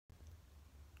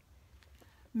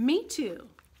Me Too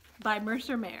by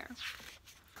Mercer Mayer.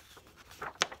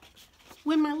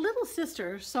 When my little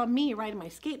sister saw me riding my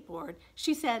skateboard,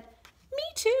 she said, "Me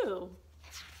too."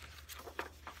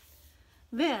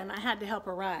 Then I had to help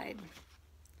her ride.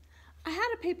 I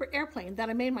had a paper airplane that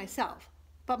I made myself,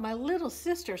 but my little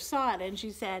sister saw it and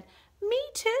she said, "Me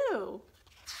too."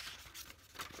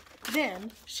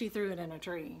 Then she threw it in a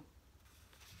tree.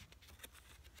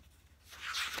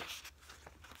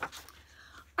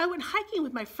 I went hiking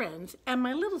with my friends and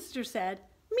my little sister said,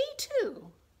 "Me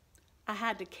too." I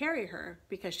had to carry her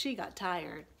because she got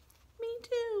tired. Me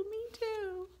too, me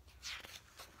too.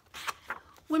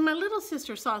 When my little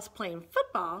sister saw us playing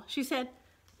football, she said,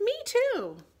 "Me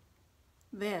too."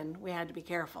 Then we had to be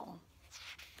careful.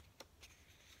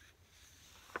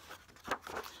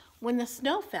 When the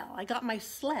snow fell, I got my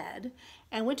sled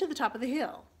and went to the top of the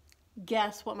hill.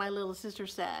 Guess what my little sister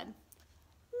said?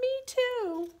 "Me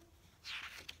too."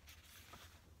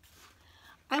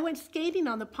 I went skating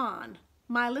on the pond.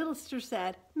 My little sister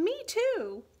said, "Me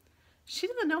too." She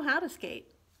didn't know how to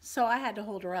skate, so I had to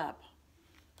hold her up.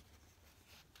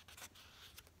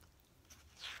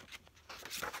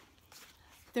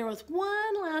 There was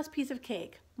one last piece of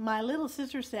cake. My little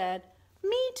sister said,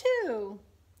 "Me too."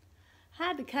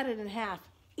 Had to cut it in half,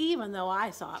 even though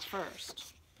I saw it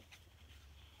first.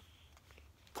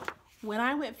 When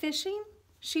I went fishing,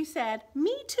 she said,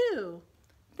 "Me too."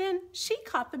 Then she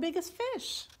caught the biggest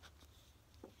fish.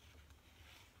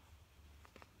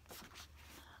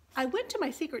 I went to my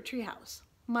secret treehouse.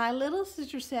 My little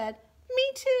sister said,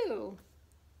 "Me too."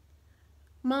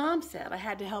 Mom said I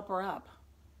had to help her up.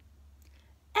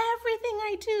 Everything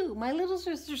I do, my little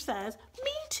sister says,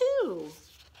 "Me too."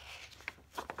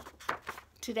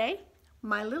 Today,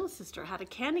 my little sister had a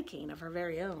candy cane of her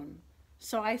very own.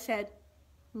 So I said,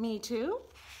 "Me too?"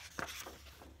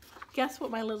 Guess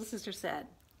what my little sister said?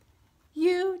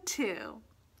 "You too."